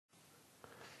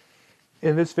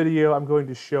In this video, I'm going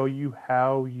to show you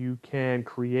how you can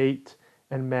create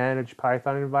and manage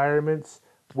Python environments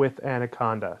with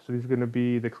Anaconda. So these are going to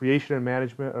be the creation and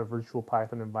management of virtual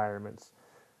Python environments.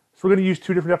 So we're going to use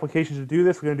two different applications to do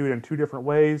this. We're going to do it in two different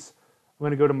ways. I'm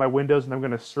going to go to my Windows and I'm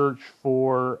going to search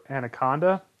for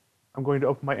Anaconda. I'm going to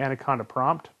open my Anaconda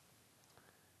prompt.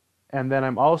 And then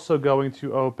I'm also going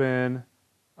to open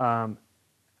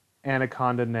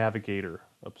Anaconda Navigator.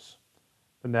 Oops,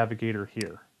 the Navigator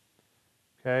here.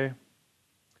 Okay,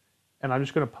 and I'm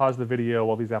just going to pause the video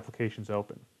while these applications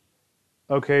open.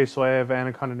 Okay, so I have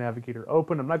Anaconda Navigator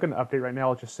open. I'm not going to update right now.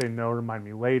 I'll just say no, remind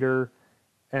me later.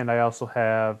 And I also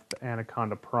have the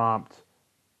Anaconda prompt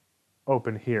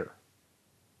open here.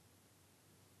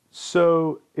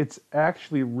 So it's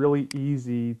actually really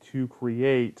easy to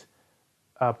create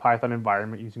a Python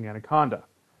environment using Anaconda.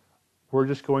 We're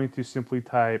just going to simply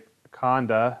type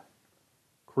conda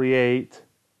create --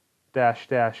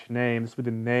 name. This will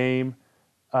be the name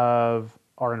of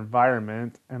our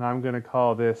environment, and I'm going to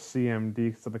call this CMD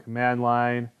because of the command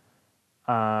line,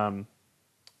 Py,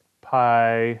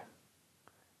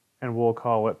 and we'll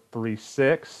call it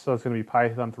 3.6. So it's going to be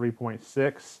Python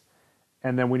 3.6,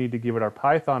 and then we need to give it our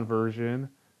Python version,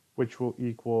 which will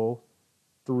equal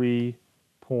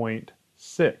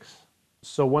 3.6.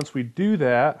 So once we do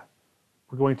that,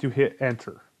 we're going to hit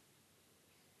enter.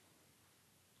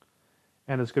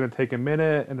 And it's going to take a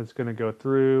minute, and it's going to go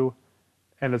through,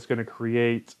 and it's going to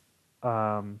create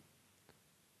our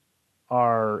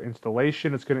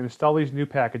installation. It's going to install these new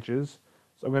packages.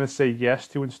 So I'm going to say yes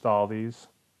to install these.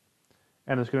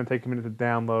 And it's going to take a minute to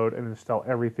download and install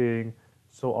everything.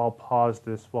 So I'll pause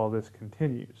this while this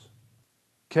continues.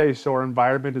 Okay, so our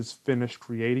environment is finished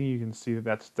creating. You can see that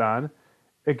that's done.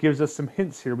 It gives us some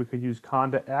hints here. We could use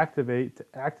conda activate to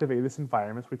activate this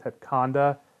environment. So we type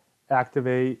conda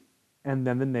activate and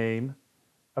then the name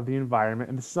of the environment,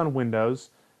 and this is on Windows.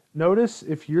 Notice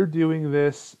if you're doing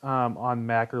this on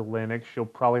Mac or Linux, you'll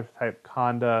probably type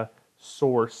conda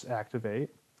source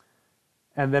activate,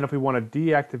 and then if we want to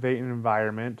deactivate an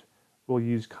environment, we'll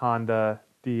use conda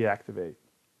deactivate.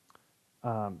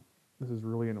 This is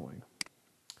really annoying.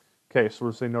 Okay, so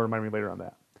we'll say no, remind me later on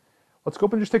that. Let's go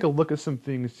up and just take a look at some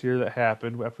things here that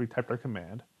happened after we typed our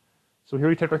command. So here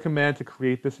we typed our command to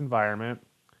create this environment.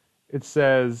 It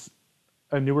says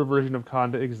a newer version of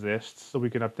conda exists, so we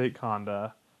can update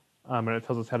conda, and it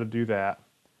tells us how to do that.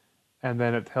 And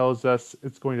then it tells us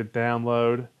it's going to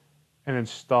download and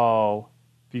install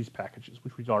these packages,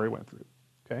 which we already went through.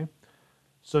 Okay,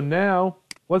 so now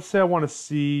let's say I want to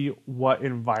see what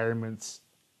environments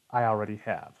I already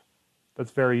have.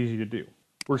 That's very easy to do.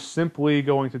 We're simply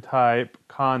going to type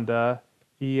conda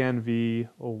env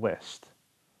list.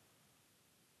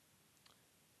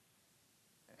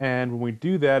 And when we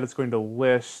do that, it's going to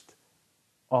list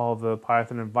all the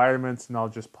Python environments, and I'll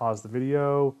just pause the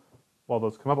video while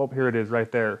those come up. Oh, here it is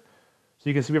right there.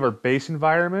 So you can see we have our base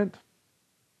environment,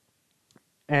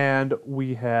 and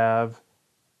we have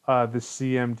the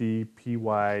CMD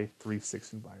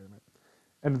PY36 environment.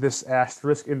 And this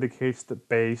asterisk indicates that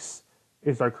base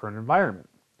is our current environment.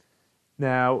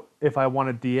 Now, if I want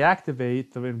to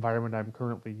deactivate the environment I'm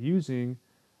currently using,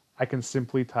 I can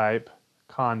simply type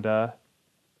conda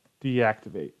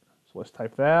deactivate. So let's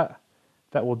type that.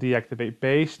 That will deactivate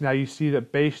base. Now you see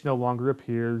that base no longer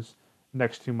appears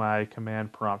next to my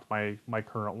command prompt, my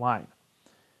current line.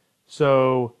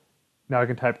 So now I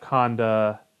can type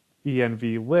conda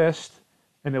env list,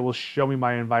 and it will show me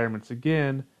my environments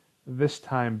again. This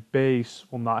time base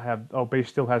will not have, oh, base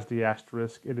still has the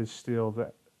asterisk. It is still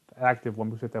the active one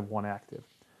because we have to have one active.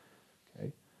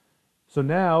 Okay. So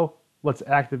now let's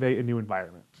activate a new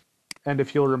environment. And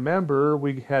if you'll remember,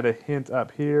 we had a hint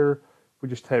up here. We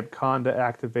just type conda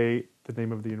activate the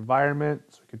name of the environment.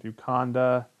 So we can do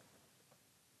conda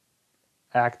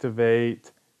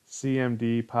activate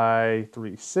CMD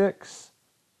Py36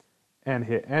 and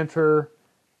hit enter.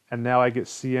 And now I get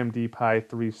CMD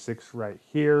Py36 right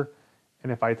here.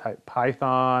 And if I type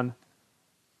Python,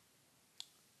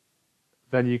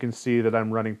 then you can see that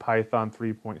I'm running Python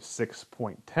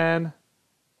 3.6.10.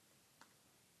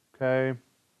 Okay.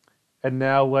 And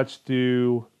now let's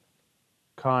do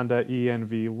conda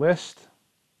env list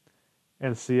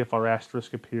and see if our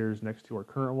asterisk appears next to our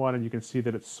current one. And you can see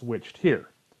that it's switched here.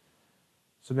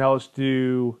 So now let's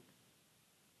do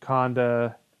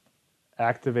conda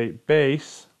activate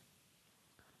base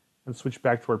and switch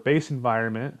back to our base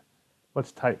environment.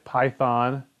 Let's type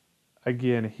Python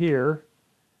again here.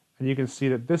 And you can see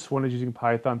that this one is using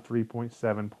Python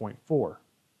 3.7.4.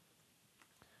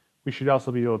 We should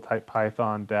also be able to type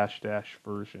Python --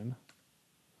 version,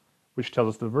 which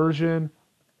tells us the version,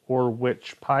 or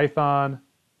which Python.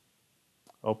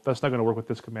 Oh, that's not going to work with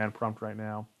this command prompt right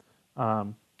now.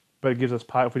 But it gives us,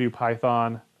 if we do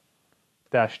Python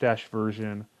 --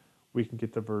 version, we can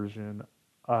get the version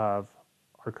of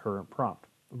our current prompt,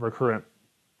 of our current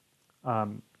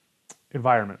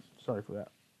environment. Sorry for that.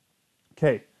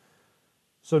 Okay,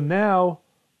 so now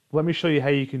let me show you how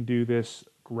you can do this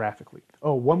graphically.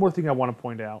 Oh, one more thing I want to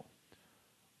point out.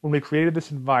 When we created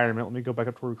this environment, let me go back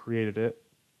up to where we created it.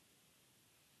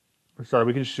 Or sorry,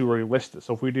 we can just do where we list it.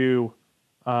 So if we do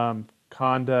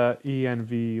conda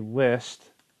env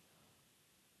list,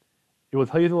 it will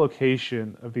tell you the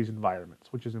location of these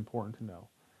environments, which is important to know.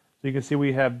 So you can see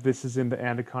we have, this is in the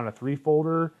Anaconda 3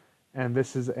 folder, and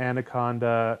this is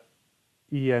Anaconda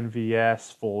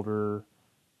envs folder,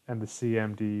 and the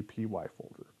cmd.py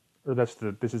folder. Or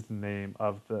this is the name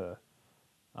of the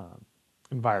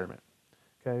environment.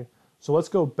 Okay, so let's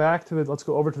go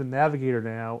over to the navigator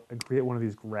now and create one of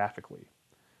these graphically.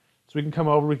 So we can come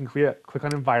over, we can click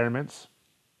on environments,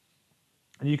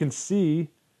 and you can see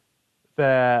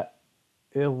that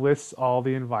it lists all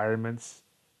the environments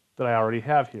that I already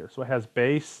have here. So it has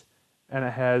base and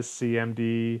it has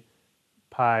CMD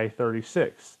Pi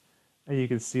 36. And you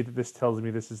can see that this tells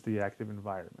me this is the active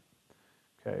environment.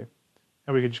 Okay.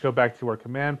 And we can just go back to our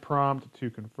command prompt to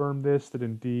confirm this, that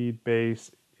indeed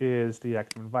base is the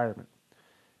active environment.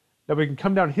 Now we can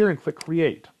come down here and click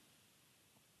create.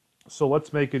 So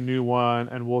let's make a new one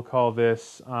and we'll call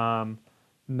this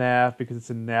nav because it's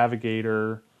a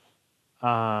navigator.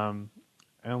 And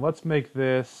let's make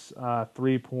this we'll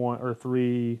make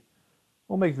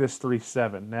this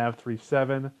 3.7, nav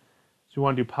 3.7. So we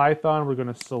want to do Python, we're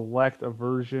going to select a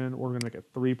version, we're going to make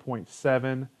it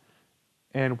 3.7,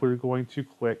 and we're going to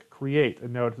click create.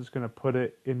 And notice it's going to put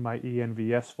it in my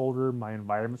envs folder, my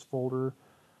environments folder.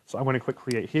 So I'm going to click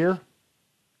create here.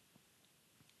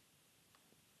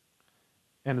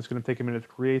 And it's going to take a minute to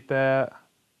create that.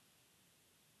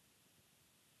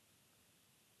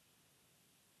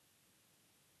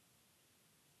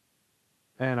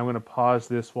 And I'm going to pause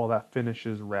this while that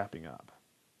finishes wrapping up.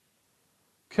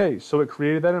 Okay, so it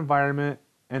created that environment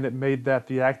and it made that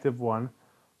the active one.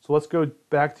 So let's go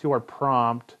back to our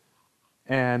prompt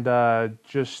and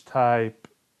just type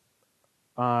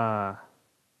conda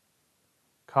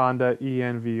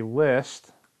env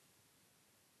list.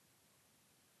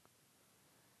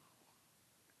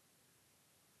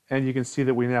 And you can see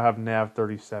that we now have nav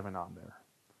 37 on there.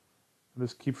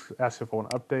 This keeps asking if I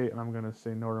want to update, and I'm going to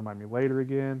say no, remind me later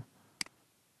again.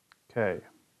 Okay.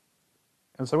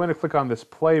 And so I'm going to click on this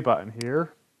play button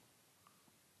here.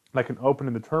 I can open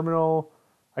in the terminal.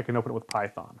 I can open it with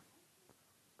Python.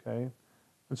 Okay.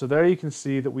 And so there you can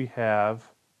see that we have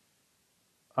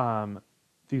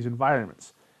these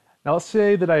environments. Now let's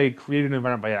say that I created an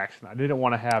environment by accident. I didn't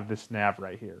want to have this nav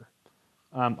right here.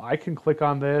 I can click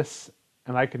on this,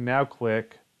 and I can now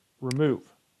click remove.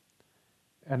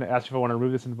 And it asks if I want to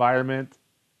remove this environment,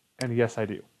 and yes, I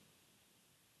do.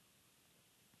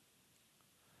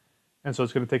 And so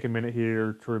it's going to take a minute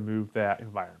here to remove that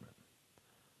environment.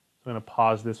 So I'm going to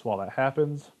pause this while that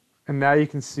happens. And now you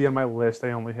can see on my list,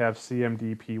 I only have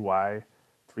CMD.py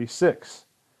 3.6.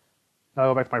 Now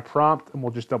I'll go back to my prompt, and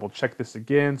we'll just double check this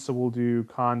again. So we'll do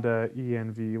conda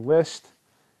env list.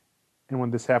 And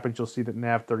when this happens, you'll see that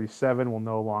nav 37 will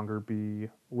no longer be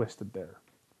listed there.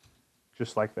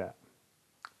 Just like that.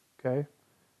 Okay,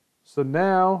 so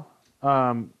now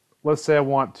let's say I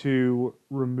want to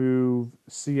remove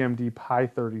CMD Pi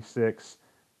 36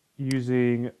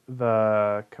 using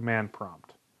the command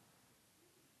prompt.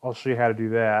 I'll show you how to do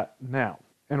that now.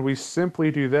 And we simply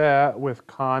do that with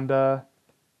conda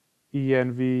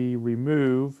env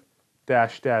remove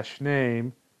 --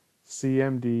 name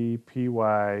CMD py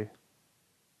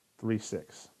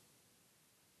 3.6.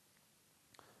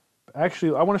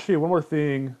 Actually, I want to show you one more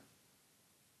thing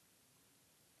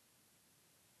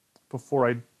before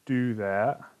I do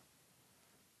that.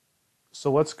 So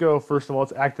let's go, first of all,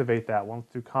 let's activate that one.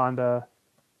 Let's do conda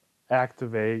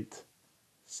activate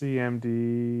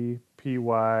CMD py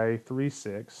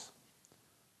 3.6.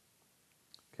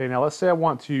 Okay, now let's say I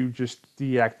want to just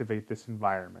deactivate this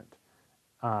environment.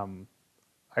 I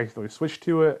accidentally switched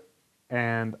to it,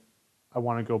 and I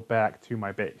want to go back to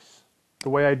my base. The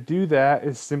way I do that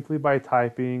is simply by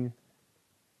typing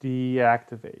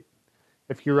deactivate.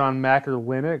 If you're on Mac or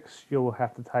Linux, you'll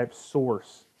have to type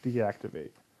source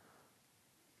deactivate.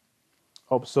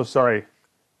 Oh, so sorry.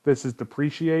 This is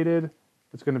depreciated.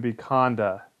 It's going to be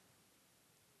conda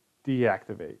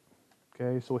deactivate.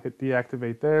 Okay, so we'll hit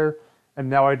deactivate there. And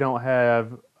now I don't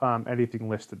have anything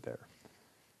listed there.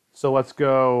 So let's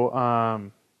go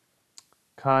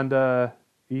conda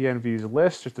env's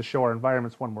list, just to show our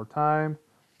environments one more time.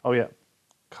 Oh yeah,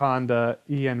 conda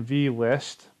env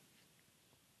list.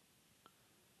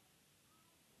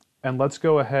 And let's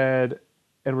go ahead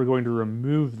and we're going to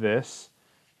remove this.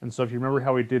 And so if you remember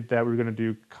how we did that, we were going to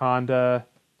do conda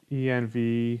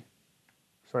env,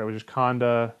 sorry, it was just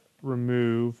conda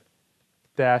remove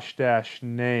dash dash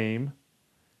name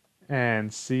and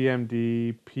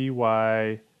cmd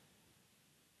py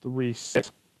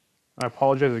 36. I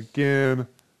apologize again.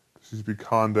 This needs to be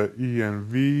conda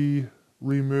env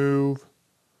remove.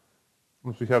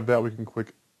 Once we have that, we can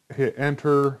hit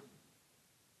enter.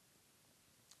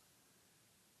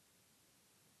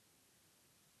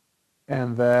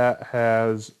 And that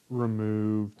has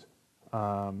removed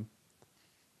the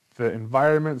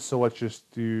environment. So let's just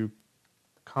do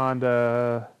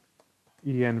conda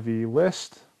env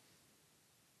list.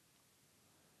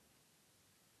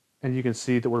 And you can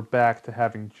see that we're back to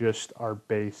having just our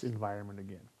base environment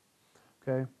again.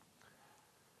 Okay.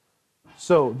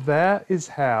 So that is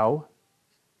how,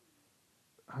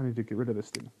 I need to get rid of this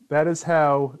thing. That is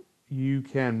how you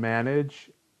can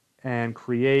manage and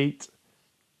create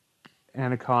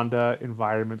Anaconda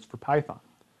environments for Python.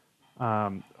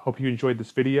 Hope you enjoyed this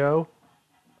video.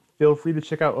 Feel free to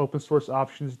check out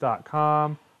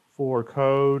opensourceoptions.com for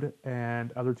code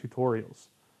and other tutorials.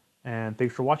 And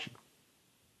thanks for watching.